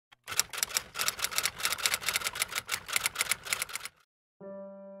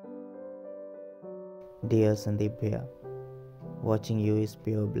Dear Sandeep Bhaiya, watching you is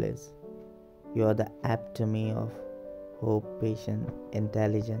pure bliss. You are the epitome of hope, patience,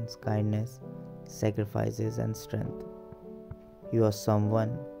 intelligence, kindness, sacrifices, and strength. You are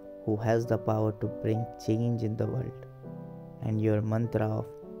someone who has the power to bring change in the world, and your mantra of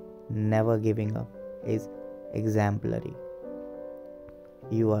never giving up is exemplary.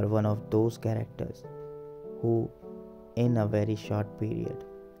 You are one of those characters who, in a very short period,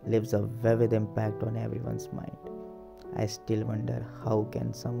 leaves a vivid impact on everyone's mind. I still wonder how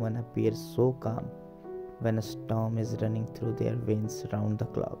can someone appear so calm when a storm is running through their veins round the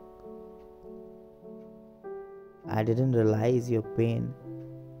clock. I didn't realize your pain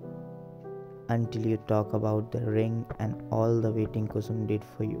until you talk about the ring and all the waiting Kusum did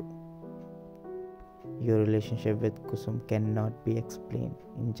for you. Your relationship with Kusum cannot be explained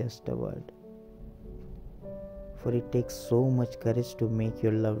in just a word. For it takes so much courage to make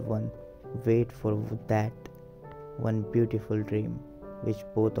your loved one wait for that one beautiful dream which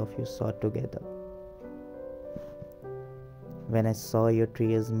both of you saw together. When I saw your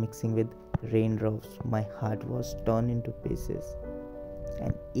tears mixing with raindrops, my heart was torn into pieces,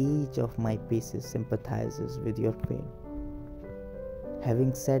 and each of my pieces sympathizes with your pain.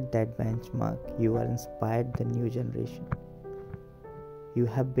 Having set that benchmark, you are inspired the new generation. You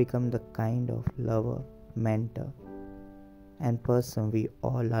have become the kind of lover, mentor, and person we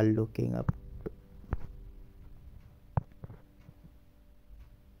all are looking up to.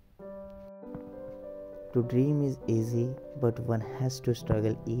 To dream is easy, but one has to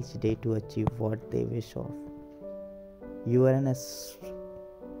struggle each day to achieve what they wish of. You are an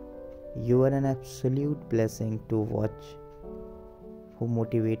absolute blessing to watch, who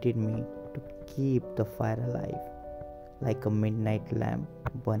motivated me to keep the fire alive, like a midnight lamp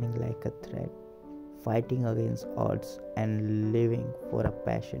burning like a thread, fighting against odds and living for a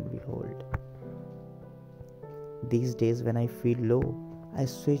passion we hold. These days when I feel low, I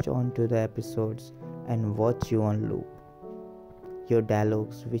switch on to the episodes and watch you on loop. Your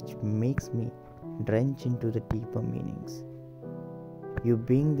dialogues which makes me drench into the deeper meanings. You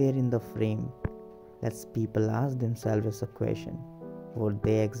being there in the frame lets people ask themselves a question, what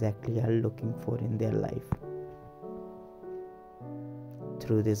they exactly are looking for in their life.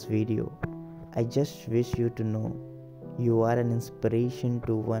 Through this video, I just wish you to know you are an inspiration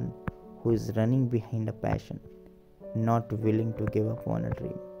to one who is running behind a passion, not willing to give up on a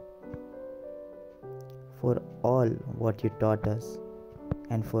dream. For all what you taught us,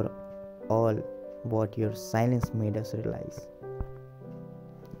 and for all what your silence made us realize.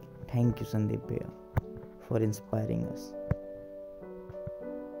 Thank you, Sandeep Bhaiya, for inspiring us.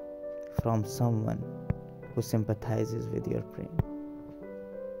 From someone who sympathizes with your pain.